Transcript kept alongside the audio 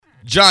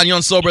John, you're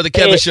on Soul Brother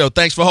Kevin Show.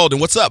 Thanks for holding.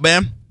 What's up,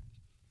 man?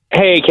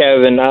 Hey,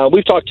 Kevin.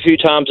 We've talked a few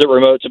times at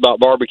remotes about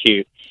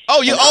barbecue.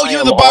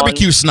 You're the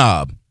barbecue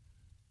snob.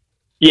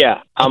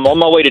 Yeah, I'm on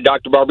my way to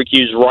Dr.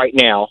 Barbecue's right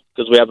now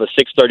because we have a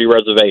 6:30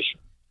 reservation.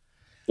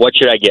 What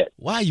should I get?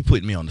 Why are you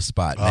putting me on the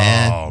spot,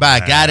 man? By a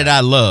guy that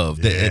I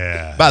love.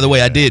 By the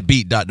way, I did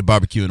beat Dr.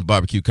 Barbecue in the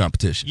barbecue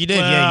competition. You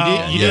did,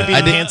 you did beat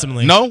him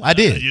handsomely. No, I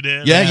did. You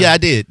did? Yeah, I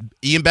did.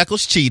 Ian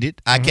Beckles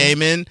cheated. I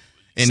came in,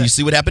 and you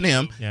see what happened to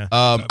him. Yeah.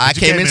 I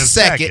came in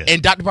second,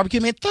 and Dr. Barbecue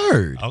came in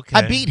third. Okay.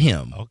 I beat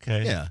him.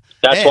 Okay. Yeah.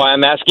 That's why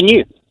I'm asking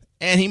you.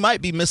 And he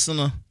might be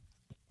missing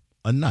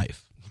a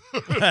knife.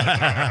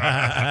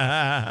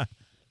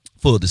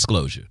 Full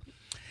disclosure.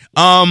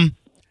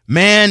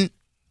 Man,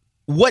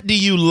 what do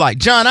you like?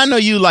 John, I know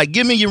you like,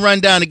 give me your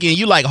rundown again.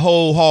 You like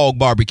whole hog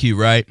barbecue,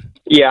 right?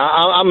 Yeah,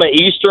 I'm an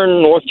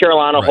Eastern North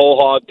Carolina whole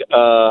hog,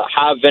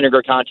 high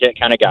vinegar content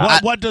kind of guy.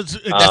 What does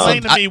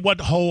explain to me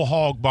what whole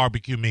hog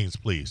barbecue means,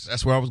 please?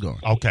 That's where I was going.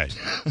 Okay,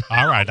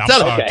 all right.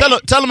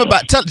 Tell him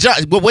about John.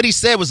 What he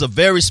said was a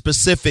very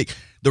specific.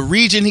 The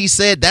region he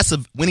said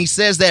when he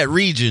says that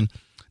region,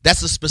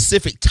 that's a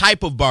specific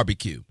type of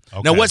barbecue.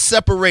 Okay. Now, what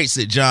separates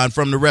it, John,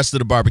 from the rest of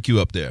the barbecue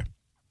up there?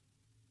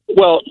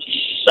 Well,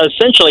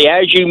 essentially,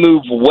 as you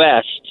move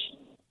west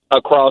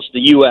across the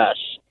U.S.,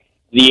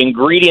 the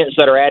ingredients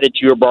that are added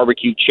to your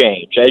barbecue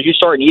change. As you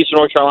start in Eastern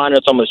North Carolina,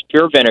 it's almost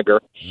pure vinegar.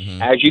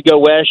 Mm-hmm. As you go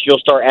west, you'll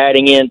start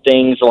adding in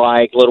things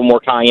like a little more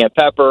cayenne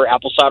pepper,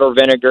 apple cider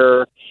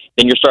vinegar.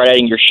 Then you start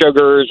adding your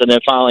sugars, and then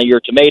finally your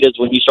tomatoes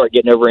when you start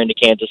getting over into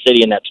Kansas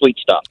City and that sweet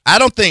stuff. I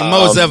don't think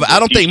Mo's ever. I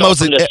don't think Mo's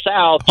from the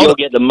south. You'll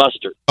get the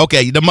mustard.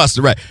 Okay, the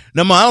mustard, right?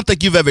 No, Mo, I don't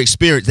think you've ever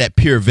experienced that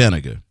pure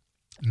vinegar.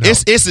 No.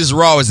 It's as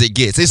raw as it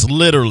gets. It's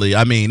literally,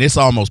 it's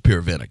almost pure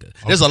vinegar.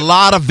 Okay. There's a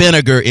lot of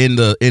vinegar in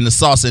the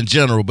sauce in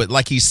general, but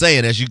like he's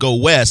saying, as you go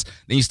west,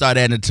 then you start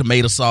adding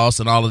tomato sauce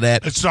and all of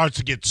that. It starts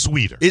to get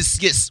sweeter. It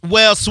gets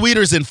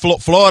sweeter's in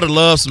Florida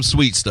loves some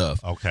sweet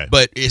stuff. Okay,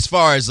 but as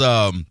far as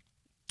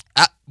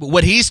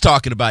what he's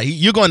talking about,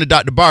 you're going to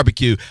Dr.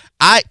 Barbecue.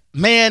 I've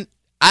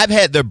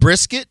had their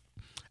brisket.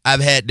 I've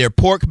had their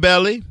pork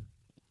belly.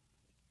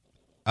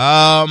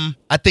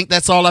 I think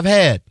that's all I've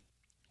had.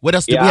 What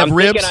else? Did we have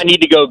ribs? I'm thinking I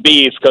need to go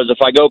beef because if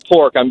I go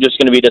pork, I'm just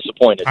going to be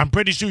disappointed. I'm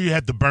pretty sure you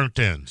had the burnt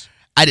ends.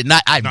 I did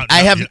not. I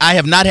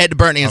have not had the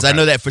burnt ends. Okay. I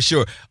know that for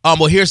sure.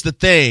 Well, here's the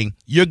thing: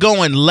 you're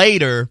going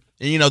later,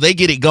 and they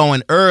get it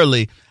going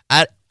early.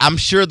 I'm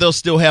sure they'll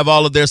still have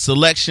all of their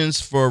selections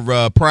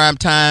for prime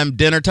time,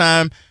 dinner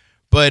time,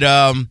 but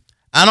I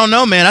don't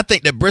know, man. I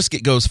think that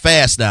brisket goes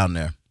fast down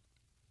there.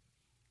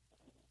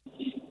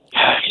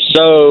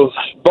 So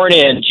burnt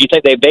ends, you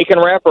think they bacon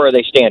wrap or are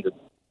they standard?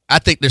 I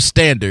think they're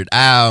standard.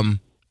 I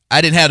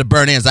didn't have the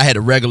burnt ends. I had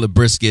a regular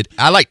brisket.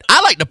 I like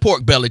the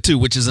pork belly too,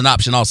 which is an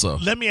option also.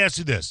 Let me ask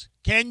you this: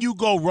 can you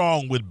go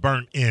wrong with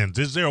burnt ends?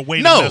 Is there a way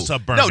to mess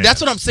up burnt ends? No,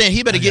 that's what I'm saying.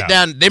 He better get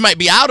down. They might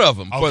be out of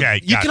them.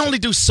 Okay, you can only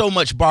do so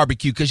much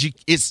barbecue because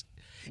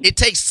it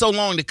takes so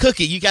long to cook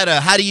it. You gotta.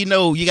 How do you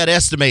know? You gotta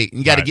estimate.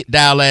 You gotta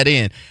dial that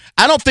in.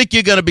 I don't think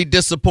you're gonna be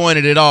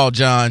disappointed at all,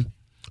 John.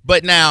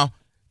 But now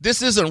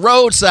this isn't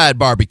roadside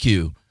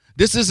barbecue.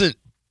 This isn't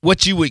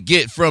what you would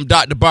get from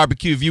Dr.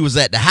 Barbecue if you was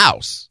at the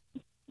house.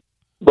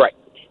 Right.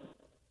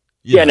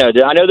 Yeah, no,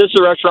 I know this is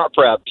a restaurant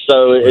prep,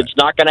 so it's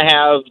not going to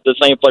have the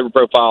same flavor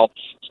profile.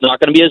 It's not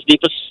going to be as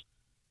deep as...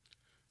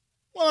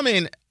 Well,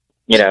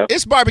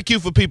 it's barbecue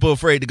for people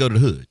afraid to go to the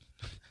hood.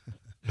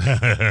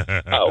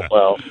 Oh,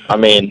 well,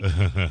 I'm coming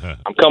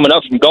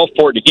up from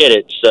Gulfport to get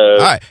it, so... All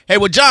right. Hey,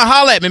 well, John,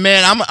 holler at me,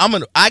 man.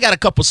 I got a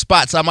couple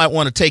spots I might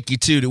want to take you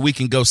to that we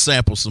can go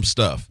sample some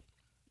stuff.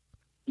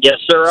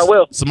 Yes, sir, I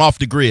will. Some off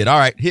the grid. All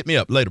right, hit me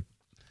up later.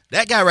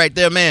 That guy right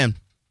there, man,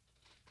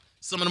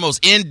 some of the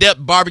most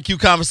in-depth barbecue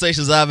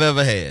conversations I've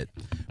ever had.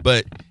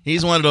 But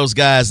he's one of those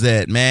guys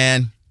that,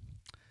 man,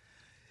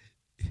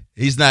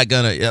 he's not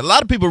going to – a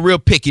lot of people are real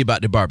picky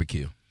about their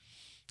barbecue.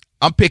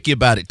 I'm picky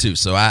about it, too,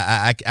 so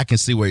I can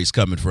see where he's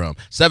coming from.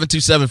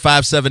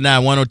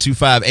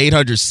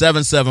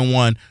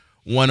 727-579-1025,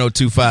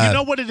 800-771-1025. You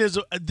know what it is?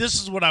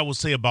 This is what I will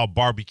say about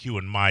barbecue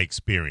in my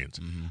experience.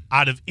 Mm-hmm.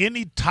 Out of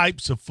any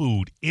types of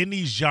food,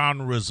 any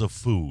genres of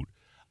food,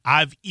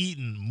 I've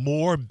eaten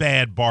more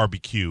bad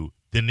barbecue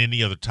than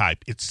any other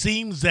type. It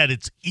seems that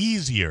it's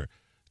easier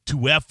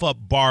to F up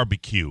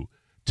barbecue,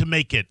 to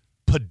make it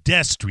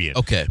pedestrian,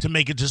 to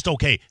make it just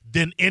okay,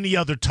 than any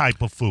other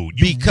type of food.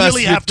 You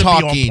really have to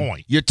be on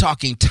point. You're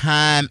talking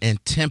time and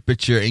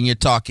temperature, and you're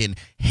talking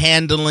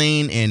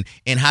handling and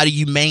how do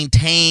you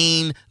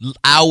maintain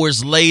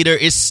hours later.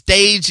 It's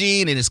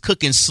staging and it's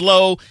cooking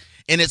slow,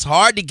 and it's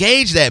hard to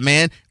gauge that,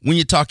 man. When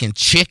you're talking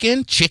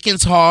chicken,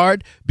 chicken's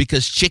hard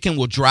because chicken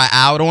will dry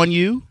out on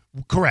you.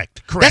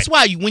 Correct. That's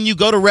why when you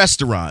go to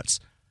restaurants,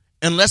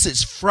 unless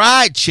it's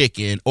fried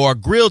chicken or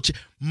grilled chicken,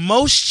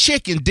 most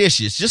chicken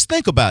dishes, just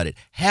think about it,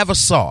 have a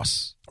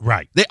sauce.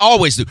 Right. They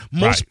always do.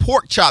 Most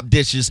pork chop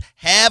dishes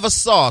have a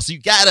sauce. You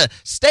got a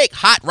steak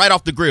hot right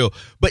off the grill,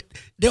 but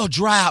they'll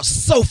dry out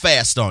so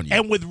fast on you.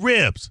 And with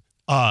ribs,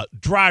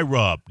 dry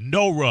rub,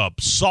 no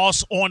rub,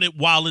 sauce on it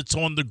while it's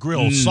on the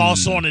grill,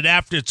 sauce on it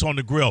after it's on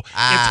the grill.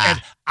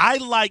 And I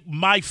like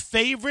my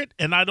favorite,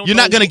 and I don't. You're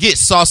not going to get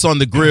sauce on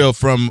the grill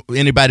from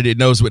anybody that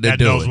knows what they're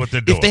doing. If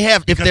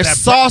they're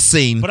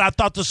saucing, but I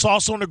thought the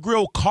sauce on the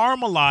grill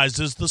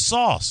caramelizes the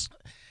sauce.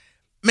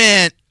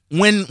 Man,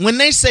 when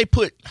they say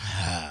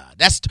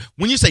that's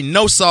when you say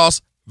no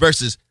sauce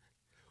versus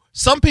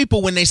some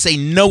people when they say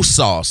no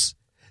sauce.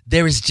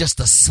 There is just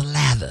a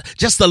slather,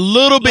 just a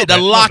little bit to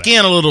lock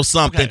in a little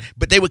something,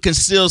 but they would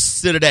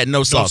consider that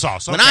no sauce.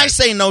 Okay. When I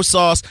say no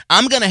sauce,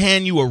 I'm going to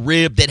hand you a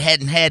rib that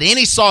hadn't had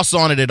any sauce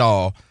on it at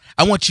all.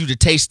 I want you to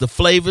taste the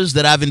flavors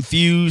that I've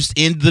infused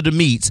into the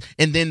meats,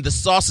 and then the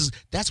sauces.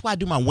 That's why I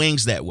do my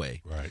wings that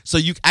way, right? So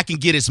I can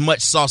get as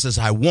much sauce as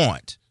I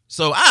want.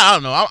 So I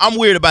don't know. I'm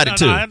weird about it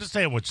too. No, I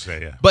understand what you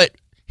say, yeah. But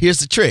here's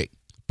the trick: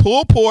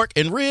 pulled pork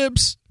and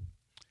ribs.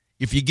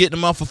 If you're getting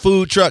them off a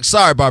food truck,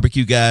 sorry,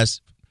 barbecue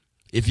guys.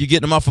 If you're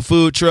getting them off a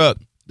food truck,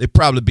 they're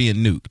probably being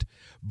nuked.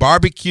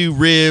 Barbecue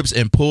ribs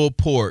and pulled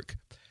pork,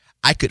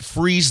 I could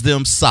freeze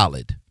them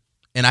solid,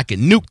 and I could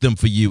nuke them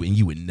for you, and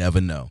you would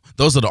never know.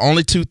 Those are the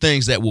only two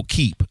things that will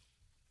keep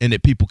and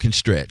that people can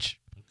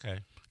stretch. Okay.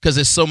 Because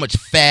there's so much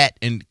fat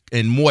and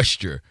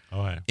moisture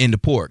in the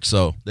pork.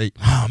 So, man,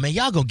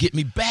 y'all going to get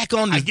me back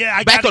on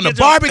the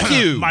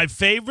barbecue. My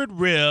favorite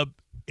rib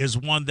is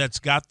one that's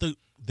got the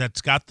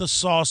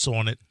sauce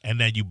on it, and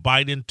then you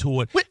bite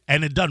into it,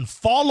 and it doesn't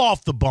fall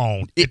off the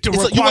bone. You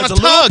want a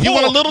tug. You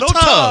want a little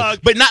tug,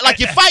 but not like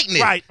you're fighting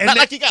it. Right. Not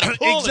like you got to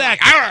pull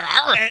exactly.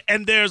 it. Like,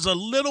 and there's a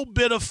little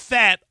bit of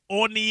fat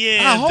on the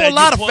end. A whole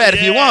lot of fat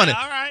if you want it.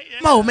 All right.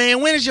 Yeah. Mo,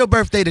 man, when is your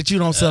birthday that you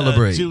don't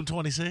celebrate? June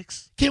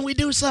 26th. Can we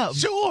do something?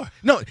 Sure.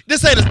 No,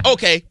 this ain't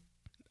okay.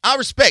 I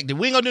respect it.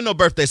 We ain't going to do no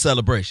birthday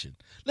celebration.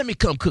 Let me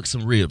come cook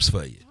some ribs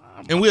for you.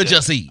 And we'll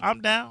just eat. I'm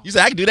down. You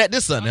say I can do that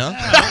this Sunday,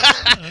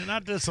 huh?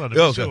 Not this Sunday,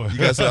 okay. Sure. You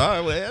got to say, all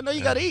right, well, I know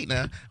you got to eat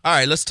now. All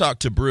right, let's talk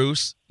to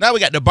Bruce. Now we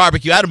got the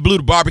barbecue. I done blew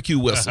the barbecue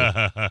whistle.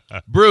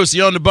 Bruce,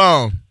 you on the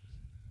bone.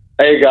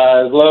 Hey,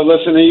 guys. Love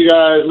listening to you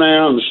guys,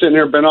 man. I'm sitting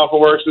here, been off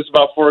of work since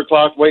about 4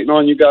 o'clock, waiting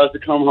on you guys to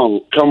come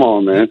home. Come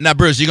on, man. Now,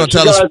 Bruce, you gonna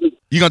tell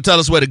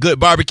us where the good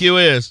barbecue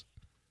is?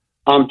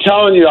 I'm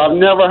telling you, I've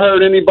never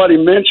heard anybody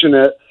mention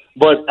it,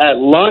 but at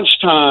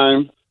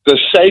lunchtime, the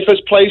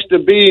safest place to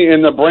be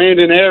in the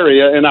Brandon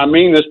area, and I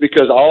mean this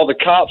because all the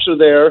cops are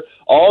there,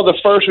 all the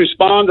first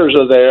responders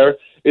are there,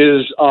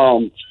 is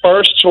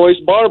First Choice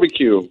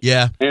Barbecue.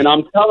 Yeah. And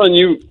I'm telling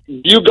you,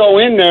 you go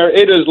in there,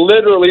 it is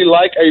literally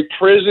like a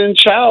prison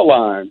chow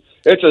line.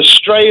 It's a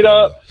straight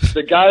up,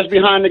 the guys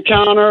behind the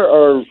counter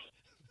are,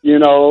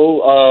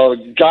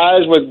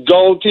 guys with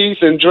gold teeth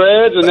and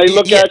dreads, and they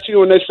look at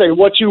you and they say,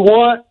 what you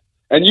want?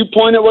 And you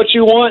point at what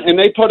you want, and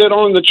they put it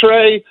on the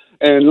tray,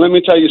 and let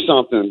me tell you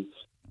something.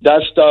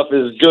 That stuff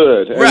is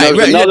good. And right.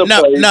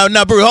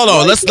 No, Bruce, hold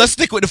on. Let's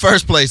stick with the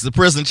first place, the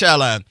prison chow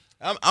line.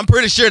 I'm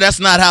pretty sure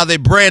that's not how they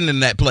branding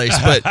that place,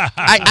 but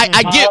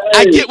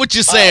I get what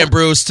you're saying,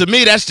 Bruce. To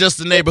me, that's just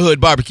a neighborhood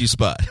barbecue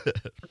spot.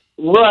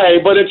 Right,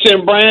 but it's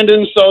in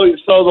Brandon, so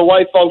the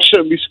white folks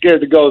shouldn't be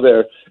scared to go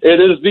there. It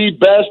is the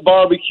best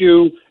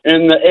barbecue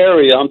in the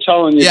area. I'm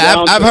telling you.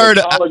 Yeah, I've heard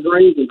collard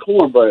greens and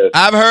cornbread.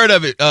 I've heard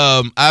of it.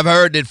 I've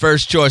heard that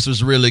First Choice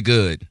was really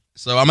good,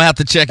 so I'm gonna have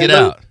to check it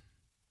out.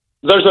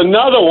 There's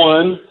another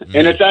one,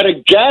 and it's at a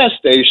gas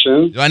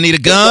station. Do I need a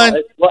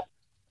gun?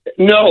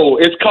 No,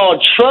 it's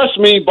called Trust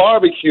Me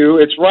Barbecue.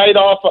 It's right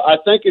off. I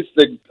think it's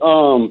the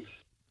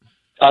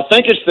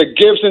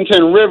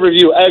Gibsonton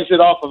Riverview exit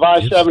off of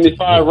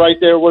I-75, right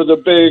there where the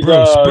big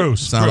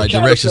Bruce. Sound like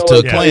directions to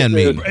a Klan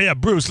meeting. Yeah,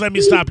 Bruce. Let me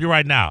stop you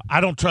right now.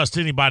 I don't trust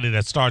anybody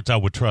that starts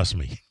out with "Trust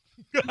Me."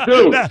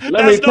 Dude, let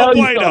me tell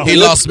you something. He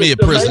lost me at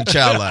prison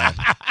chow line.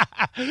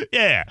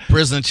 Yeah.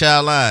 Prison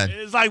chow line.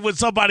 It's like when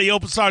somebody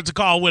starts a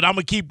call with, I'm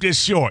going to keep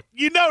this short.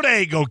 You know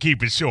they ain't going to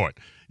keep it short.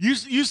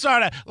 You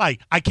start at,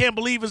 like, I can't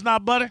believe it's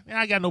not butter.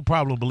 I got no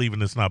problem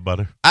believing it's not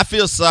butter. I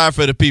feel sorry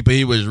for the people.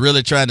 He was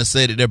really trying to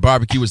say that their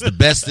barbecue was the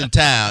best in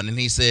town, and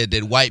he said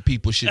that white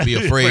people should be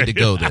afraid to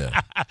go there.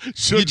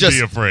 Should be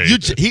afraid.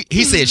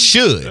 He said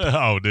should.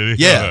 Oh, did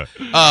he? Yeah.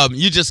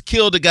 You just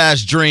killed a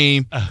guy's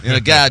dream, and a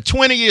guy,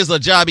 20 years of a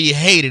job he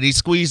hated, he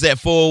squeezed that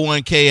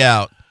 401k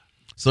out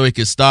so he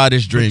could start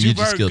his dream. You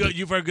just killed it.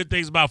 You've heard good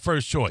things about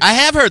First Choice. I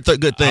have heard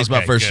good things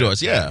about First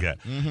Choice, yeah. Good.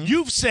 Mm-hmm.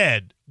 You've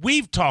said,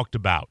 we've talked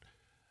about,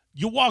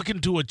 you walk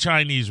into a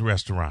Chinese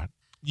restaurant,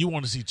 you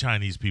want to see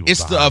Chinese people.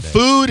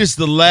 Food is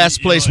the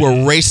last place where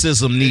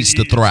racism needs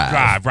to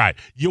thrive. Right.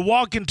 You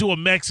walk into a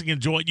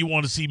Mexican joint, you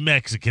want to see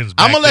Mexicans.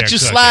 I'm gonna let you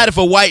slide if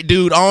a white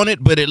dude on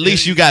it, but at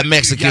least you got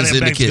Mexicans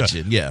in the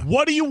kitchen. Yeah.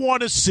 What do you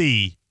want to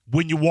see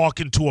when you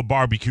walk into a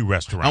barbecue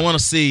restaurant? I want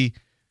to see.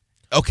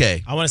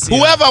 Okay. I want to see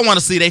whoever I want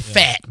to see. They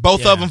fat.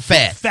 Both of them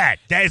fat. Fat.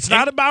 It's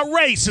not about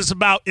race. It's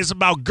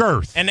about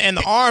girth. And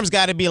the arms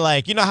got to be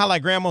like, you know how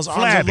like grandma's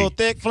arms are a little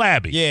thick,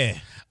 flabby. Yeah.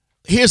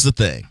 Here's the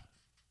thing.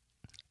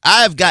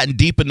 I have gotten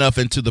deep enough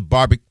into the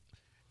barbecue.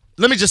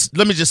 Let me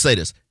just say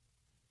this.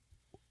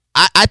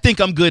 I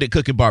think I'm good at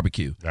cooking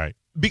barbecue. Right.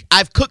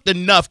 I've cooked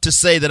enough to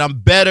say that I'm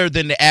better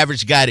than the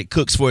average guy that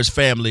cooks for his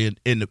family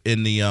in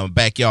the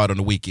backyard on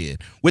the weekend.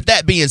 With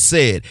that being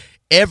said,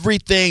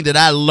 everything that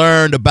I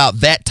learned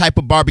about that type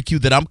of barbecue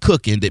that I'm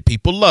cooking that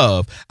people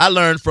love, I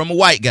learned from a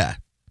white guy.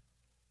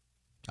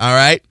 All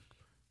right.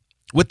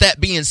 With that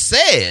being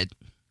said,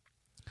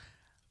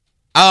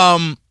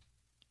 I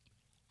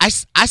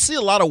see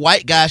a lot of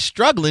white guys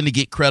struggling to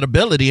get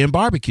credibility in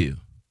barbecue.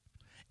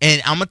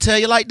 And I'm going to tell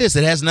you like this.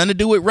 It has nothing to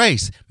do with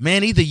race.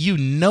 Man, either you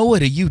know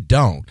it or you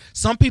don't.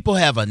 Some people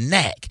have a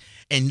knack,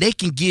 and they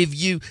can give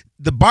you –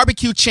 the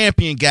barbecue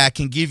champion guy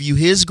can give you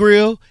his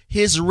grill,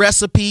 his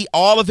recipe,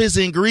 all of his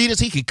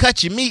ingredients. He can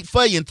cut your meat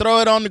for you and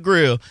throw it on the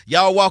grill.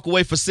 Y'all walk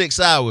away for 6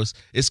 hours.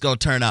 It's going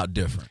to turn out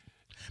different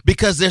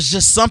because there's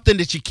just something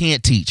that you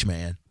can't teach,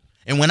 man.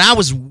 And when I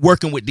was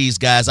working with these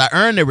guys, I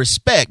earned their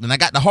respect, and I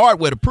got the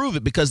hardware to prove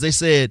it because they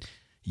said,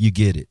 you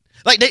get it.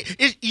 Like,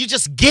 you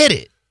just get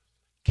it.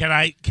 You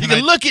can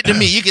look at the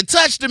meat. You can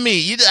touch the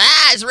meat.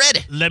 It's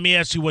ready. Let me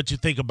ask you what you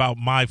think about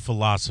my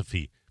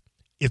philosophy.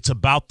 It's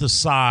about the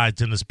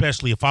sides, and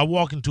especially if I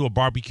walk into a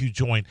barbecue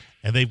joint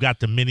and they've got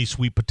the mini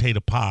sweet potato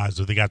pies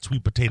or they got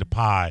sweet potato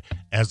pie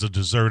as a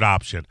dessert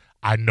option,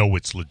 I know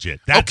it's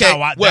legit. That's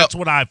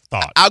what I've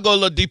thought. I'll go a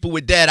little deeper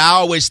with that. I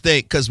always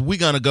think, because we're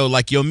going to go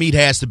like your meat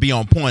has to be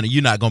on point and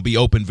you're not going to be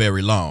open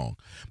very long.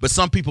 But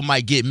some people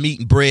might get meat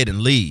and bread and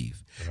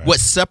leave. Right.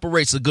 What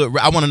separates a good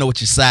 – I want to know what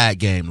your side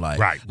game like.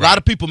 Right. A lot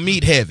of people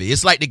meat heavy.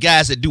 It's like the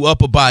guys that do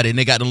upper body and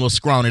they got them little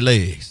scrawny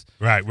legs.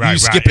 Right. You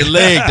skipping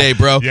leg day,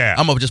 bro. Yeah.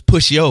 I'm going to just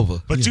push you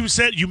over. But you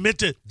said you meant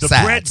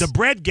the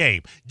bread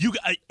game.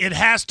 It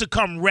has to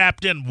come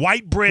wrapped in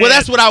white bread. Well,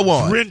 that's what I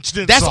want. Drenched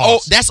in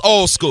sauce. That's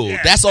old school.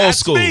 Yeah, that's old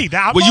school. Me.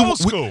 I'm old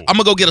school. I'm going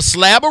to go get a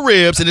slab of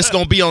ribs, and it's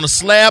going to be on a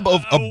slab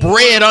of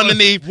bread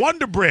underneath.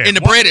 Wonder bread. And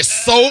the bread is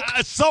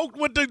soaked. Soaked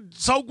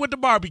with the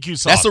barbecue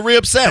sauce. That's a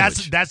rib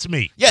sandwich. That's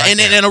me. Yeah, right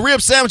and a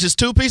rib sandwich is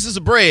 2 pieces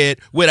of bread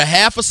with a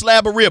half a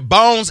slab of rib,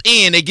 bones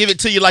in. They give it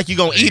to you like you're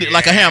going to eat it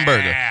like a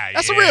hamburger.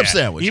 That's a rib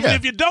sandwich. Even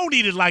if you don't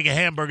eat it like a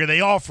hamburger,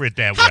 they offer it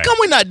that way. How come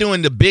we're not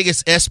doing the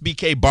biggest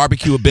SBK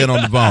barbecue event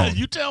on the phone?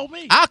 You tell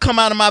me. I'll come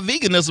out of my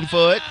veganism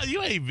for it.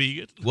 You ain't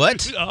vegan.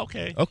 What?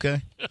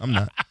 Okay. I'm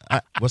not.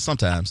 Well,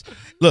 sometimes.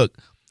 Look,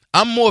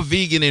 I'm more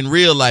vegan in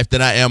real life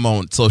than I am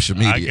on social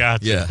media. I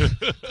got you. Yeah.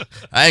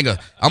 I'm going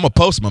to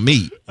post my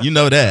meat. You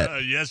know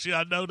that. Yes,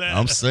 I know that.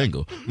 I'm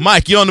single.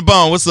 Mike, you on the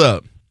bone. What's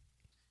up?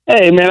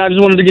 Hey, man, I just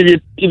wanted to give you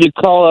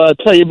a call,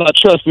 tell you about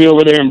Trust Me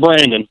over there in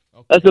Brandon.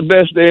 That's the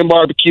best damn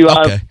barbecue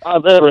I've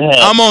ever had.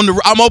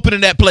 I'm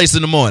opening that place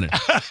in the morning.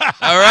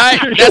 All right?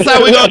 That's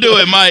how we're going to do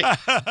it, Mike.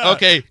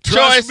 Okay.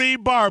 Trust Me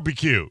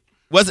Barbecue.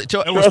 Was it?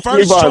 It was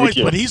first choice,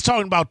 but he's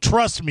talking about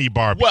Trust Me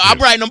Barbecue. Well, I'm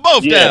writing them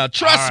both down.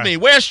 Trust Me.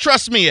 Where's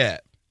Trust Me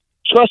at?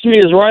 Trust Me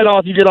is right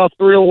off. You get off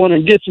 301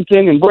 in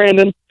Gitsington and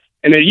Brandon,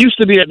 and it used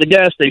to be at the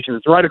gas station.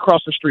 It's right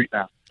across the street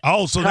now.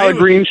 Oh, so collard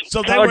greens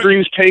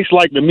taste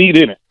like the meat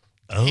in it.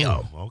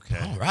 Oh, okay.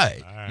 All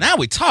right. Now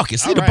we're talking.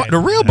 See,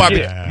 the real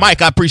barbecue. Yeah.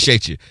 Mike, I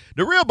appreciate you.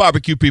 The real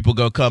barbecue people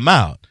going to come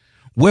out.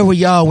 Where were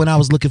y'all when I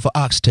was looking for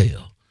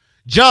oxtail?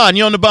 John,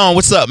 you on the bone.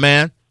 What's up,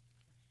 man?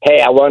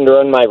 Hey, I wanted to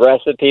run my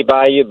recipe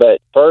by you,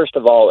 but first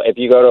of all, if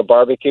you go to a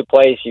barbecue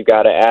place, you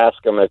got to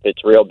ask them if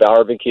it's real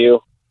barbecue.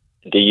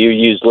 Do you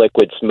use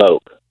liquid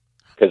smoke?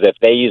 Because if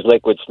they use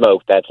liquid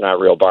smoke, that's not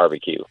real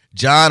barbecue.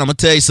 John, I'm going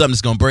to tell you something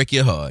that's going to break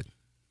your heart.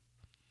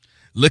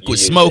 Liquid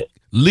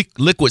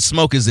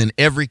smoke is in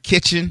every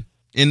kitchen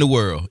in the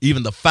world,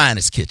 even the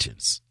finest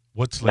kitchens.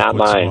 What's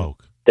liquid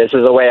smoke? This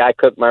is the way I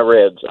cook my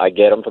ribs. I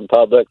get them from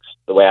Publix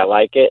the way I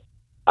like it.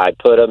 I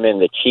put them in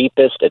the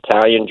cheapest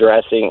Italian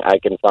dressing I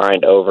can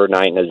find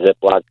overnight in a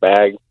Ziploc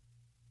bag,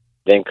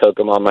 then cook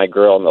them on my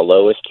grill on the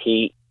lowest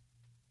heat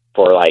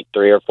for like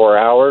 3 or 4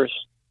 hours.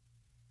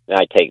 Then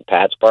I take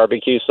Pat's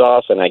barbecue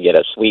sauce and I get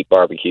a sweet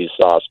barbecue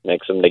sauce,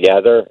 mix them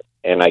together,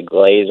 and I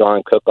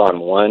cook on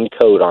one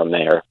coat on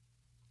there.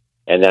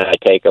 And then I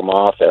take them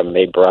off and I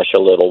may brush a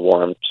little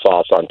warm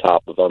sauce on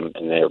top of them,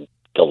 and they're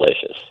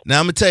delicious. Now,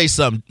 I'm going to tell you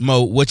something,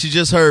 Mo, what you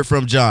just heard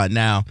from John.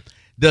 Now,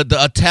 the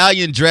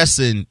Italian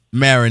dressing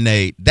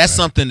marinade, that's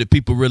something that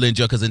people really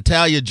enjoy because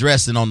Italian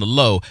dressing on the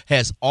low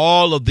has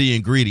all of the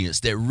ingredients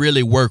that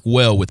really work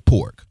well with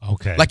pork.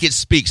 Okay. Like it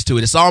speaks to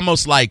it. It's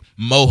almost like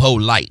mojo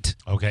light.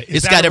 Okay.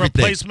 It's got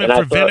everything. Replacement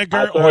for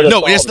vinegar?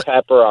 No, it's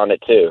pepper on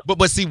it too.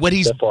 But see,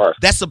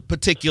 that's a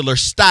particular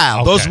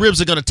style. Okay. Those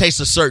ribs are going to taste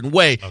a certain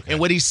way. Okay. And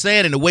what he's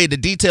saying and the way the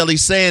detail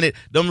he's saying it,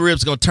 them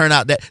ribs are going to turn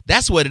out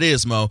that's what it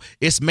is, Mo.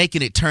 It's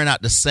making it turn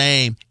out the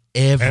same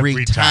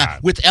every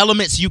time with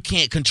elements you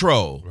can't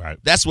control. Right.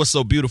 That's what's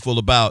so beautiful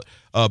about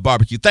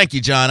barbecue. Thank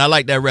you, John. I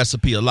like that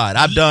recipe a lot.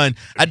 I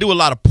do a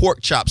lot of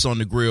pork chops on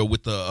the grill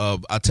with the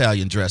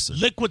Italian dressing.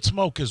 Liquid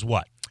smoke is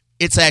what?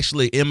 It's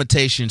actually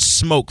imitation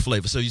smoke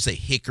flavor. So you say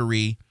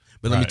hickory,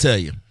 but let me tell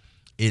you,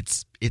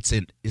 it's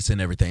in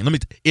everything.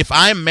 If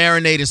I'm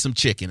marinating some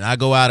chicken, I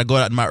go out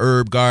in my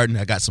herb garden.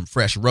 I got some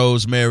fresh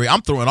rosemary.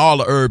 I'm throwing all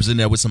the herbs in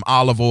there with some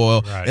olive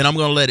oil, and I'm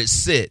gonna let it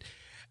sit.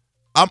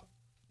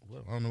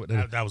 I don't know what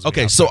that is. That was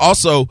okay. So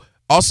also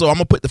I'm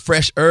gonna put the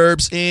fresh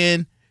herbs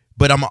in,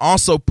 but I'm going to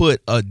also put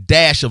a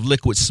dash of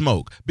liquid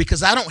smoke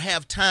because I don't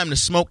have time to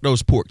smoke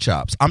those pork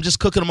chops. I'm just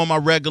cooking them on my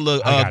regular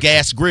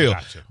gas grill.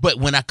 But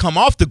when I come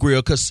off the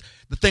grill, because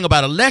the thing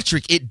about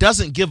electric, it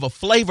doesn't give a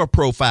flavor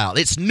profile.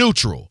 It's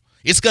neutral.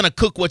 It's going to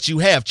cook what you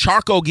have.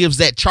 Charcoal gives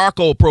that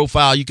charcoal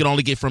profile you can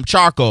only get from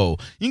charcoal.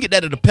 You can get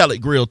that at a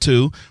pellet grill,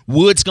 too.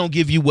 Wood's going to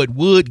give you what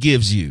wood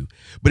gives you.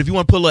 But if you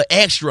want to put a little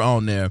extra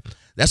on there,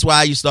 that's why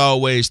I used to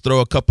always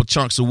throw a couple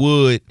chunks of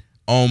wood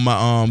on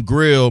my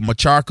grill, my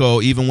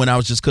charcoal, even when I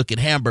was just cooking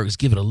hamburgers.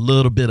 Give it a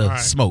little bit of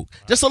smoke.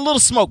 Just a little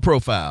smoke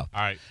profile.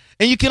 All right.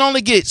 And you can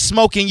only get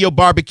smoke in your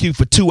barbecue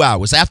for 2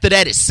 hours. After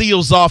that, it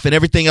seals off and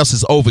everything else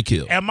is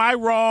overkill. Am I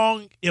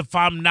wrong if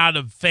I'm not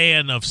a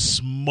fan of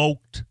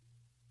smoked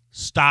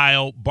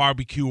style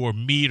barbecue or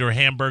meat or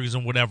hamburgers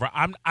and whatever?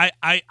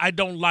 I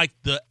don't like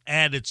the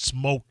added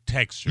smoke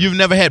texture. You've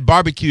never had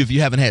barbecue if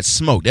you haven't had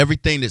smoked.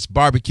 Everything that's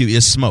barbecue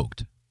is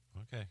smoked.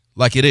 Okay.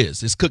 Like it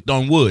is. It's cooked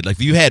on wood. Like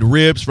if you had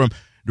ribs from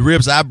the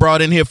ribs I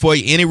brought in here for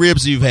you, any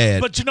ribs you've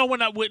had. But you know when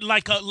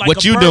like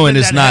what you doing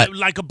is not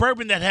like a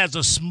bourbon that has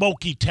a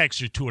smoky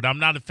texture to it. I'm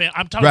not a fan.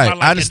 I'm talking about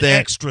like an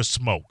extra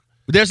smoke.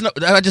 There's no.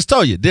 I just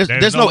told you.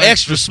 There's no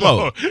extra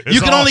smoke.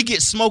 You can all only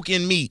get smoke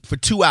in meat for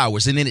 2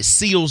 hours, and then it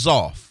seals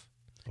off.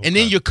 Okay. And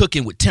then you're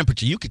cooking with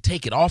temperature. You could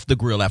take it off the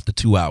grill after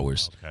 2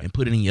 hours and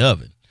put it in your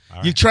oven.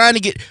 Right. You're trying to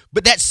get,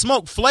 but that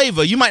smoke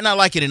flavor, you might not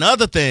like it in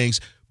other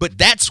things, but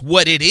that's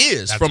what it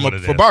is for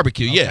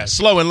barbecue. Okay. Yeah,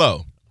 slow and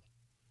low.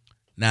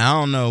 Now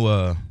I don't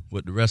know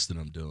what the rest of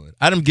them doing.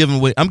 I'm giving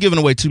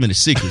away too many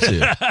secrets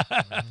here.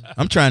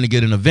 I'm trying to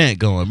get an event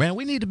going, man.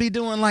 We need to be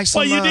doing like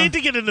some. Well, you need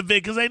to get an event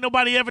because ain't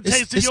nobody ever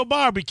tasted your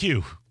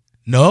barbecue.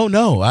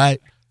 No, I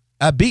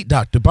beat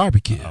Dr.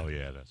 Barbecue. Oh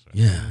yeah, that's right.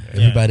 Yeah,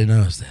 everybody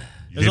knows that.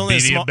 You didn't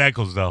beat Ian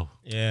Beckles, though.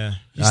 Yeah.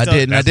 I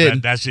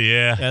didn't. That's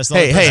hey.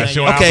 That's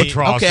your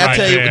albatross I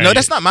tell you. there. No,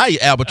 that's not my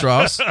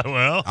albatross.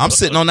 Well. I'm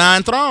sitting on the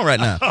Iron Throne right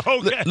now.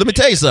 Okay. Let me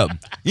tell you something.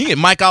 You can get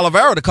Mike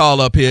Olivero to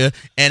call up here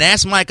and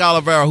ask Mike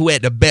Olivero who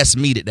had the best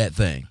meat at that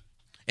thing.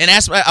 And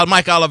ask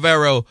Mike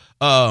Olivero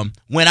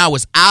when I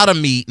was out of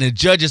meat and the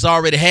judges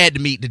already had the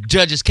meat, the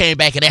judges came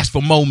back and asked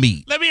for more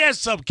meat. Let me ask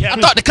something, Kevin.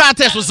 I thought the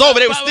contest was over.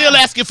 They were still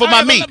asking for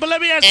my meat. But let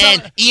me ask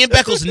and something. Ian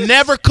Beckles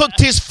never cooked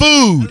his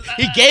food.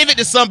 He gave it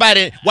to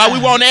somebody while we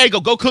were on the air.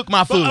 Go cook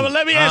my food. But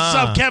let me ask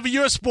something, Kevin.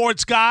 You're a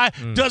sports guy.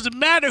 Does it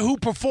matter who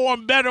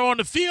performed better on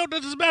the field?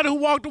 Or does it matter who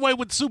walked away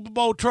with the Super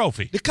Bowl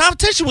trophy? The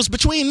competition was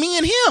between me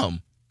and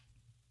him.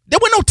 There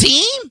was no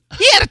team.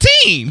 He had a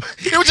team.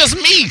 It was just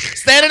me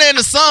standing there in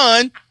the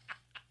sun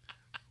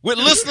with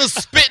listeners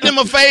spitting in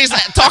my face,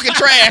 talking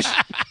trash,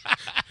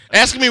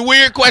 asking me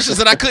weird questions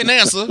that I couldn't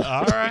answer.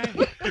 All right.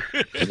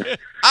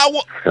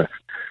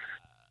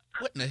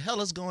 What in the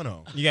hell is going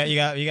on? You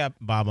got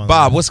Bob on.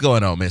 Bob, what's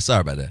going on, man? Sorry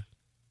about that.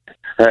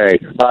 Hey,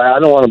 I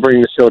don't want to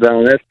bring the show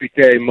down.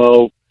 SBK,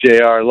 Mo,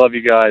 JR, love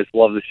you guys,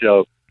 love the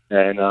show.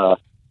 And, I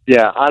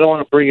don't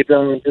want to bring it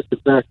down. Just a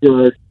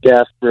backyard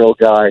gas grill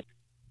guy.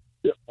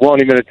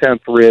 Won't even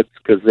attempt ribs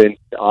because then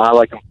I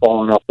like them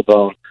falling off the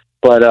bone.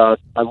 But I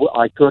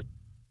cooked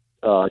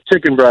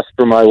chicken breasts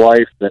for my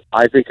wife that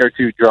I think are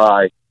too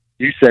dry.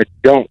 You said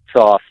don't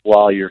sauce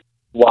while you're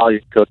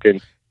cooking.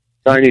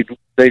 They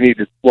need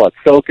to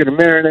soak it and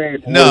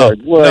marinate. No,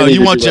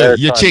 you want your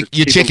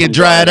chicken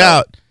dried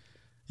out.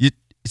 You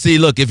see,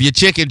 look, if your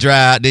chicken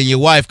dried, then your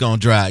wife gonna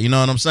dry. You know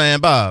what I'm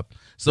saying, Bob?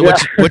 So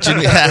what you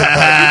need? You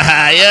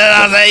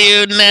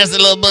nasty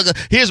little bugger.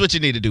 Here's what you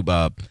need to do,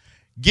 Bob.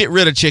 Get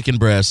rid of chicken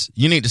breasts.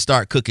 You need to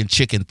start cooking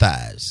chicken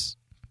thighs.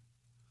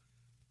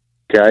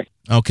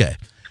 Okay.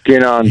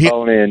 Skin on,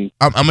 bone in.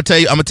 I'm gonna tell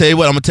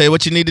you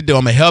what you need to do.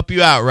 I'm gonna help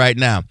you out right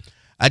now.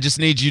 I just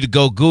need you to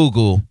go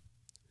Google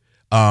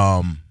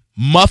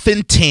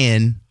Muffin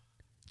 10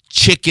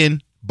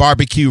 chicken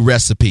barbecue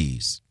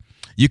recipes.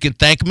 You can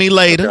thank me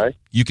later. Okay.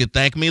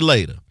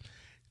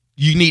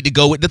 You need to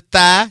go with the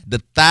thigh,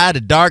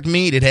 the dark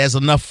meat. It has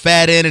enough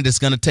fat in it. It's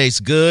going to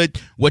taste good.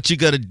 What you're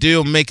going to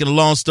do, making a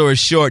long story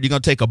short, you're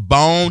going to take a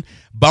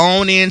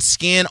bone-in,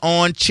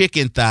 skin-on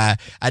chicken thigh.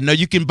 I know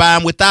you can buy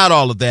them without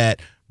all of that,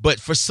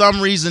 but for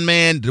some reason,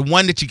 man, the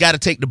one that you got to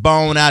take the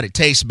bone out, it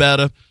tastes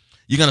better.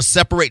 You're going to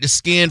separate the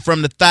skin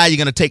from the thigh. You're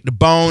going to take the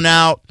bone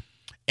out,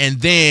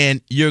 and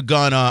then you're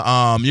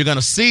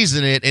gonna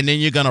season it, and then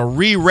you're going to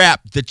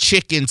rewrap the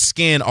chicken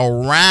skin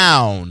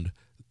around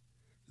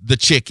the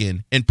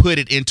chicken and put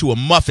it into a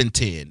muffin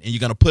tin, and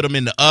you're going to put them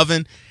in the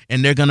oven,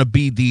 and they're going to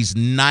be these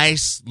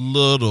nice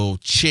little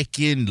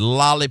chicken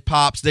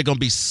lollipops. They're going to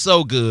be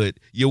so good.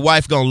 Your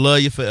wife going to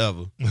love you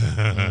forever.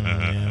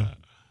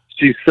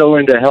 She's so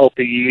into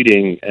healthy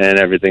eating and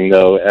everything,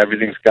 though.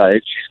 She's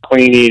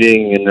clean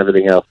eating and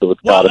everything else, so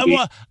it's got to be.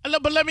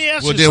 But let me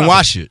ask you something. Well, then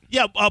wash it.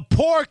 Yeah,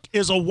 pork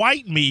is a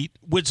white meat,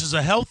 which is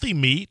a healthy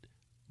meat,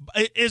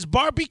 Is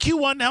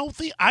barbecue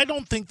unhealthy? I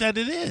don't think that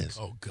it is.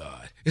 Oh,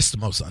 God. It's the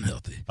most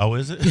unhealthy. Oh,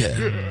 is it?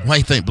 Yeah. Why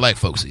you think black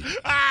folks eat?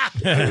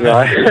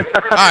 Right.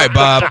 All right,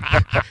 Bob.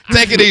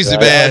 Take it easy,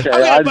 man.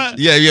 Okay,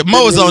 Yeah.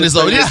 Mo's on his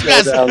own. This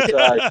guy's,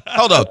 Sorry.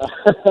 hold up.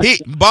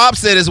 Bob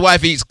said his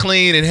wife eats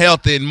clean and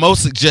healthy, and Mo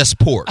suggests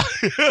pork.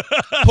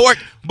 Pork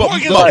is Mo,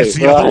 like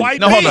the white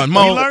no, hold on,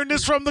 Mo. We learned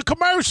this from the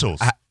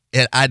commercials.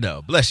 I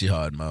know. Bless your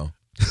heart, Mo.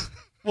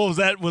 What was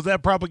that? Was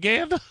that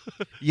propaganda?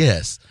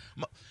 Yes.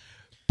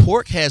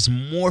 Pork has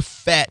more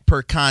fat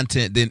per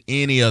content than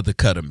any other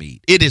cut of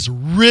meat. It is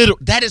riddled.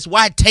 That is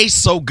why it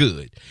tastes so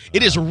good.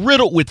 It is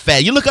riddled with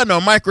fat. You look under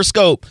a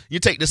microscope, you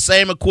take the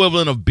same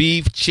equivalent of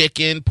beef,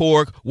 chicken,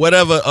 pork,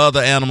 whatever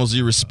other animals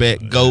you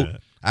respect, goat.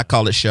 I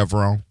call it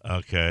chevron.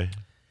 Okay.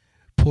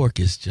 Pork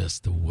is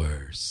just the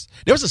worst.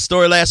 There was a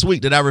story last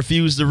week that I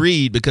refused to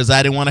read because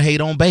I didn't want to hate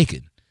on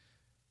bacon.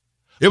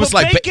 It was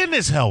like bacon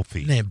is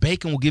healthy. Man,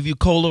 bacon will give you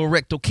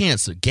colorectal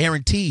cancer,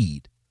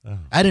 guaranteed.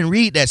 I didn't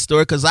read that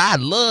story because I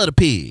love the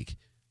pig.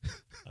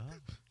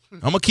 I'm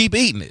going to keep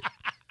eating it.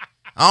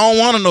 I don't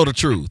want to know the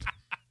truth.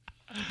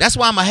 That's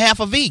why I'm a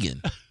half a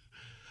vegan.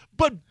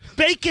 But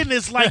bacon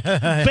is like,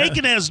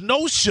 bacon has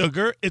no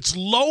sugar, it's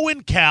low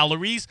in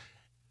calories,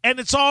 and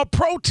it's all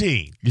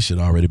protein. You should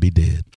already be dead.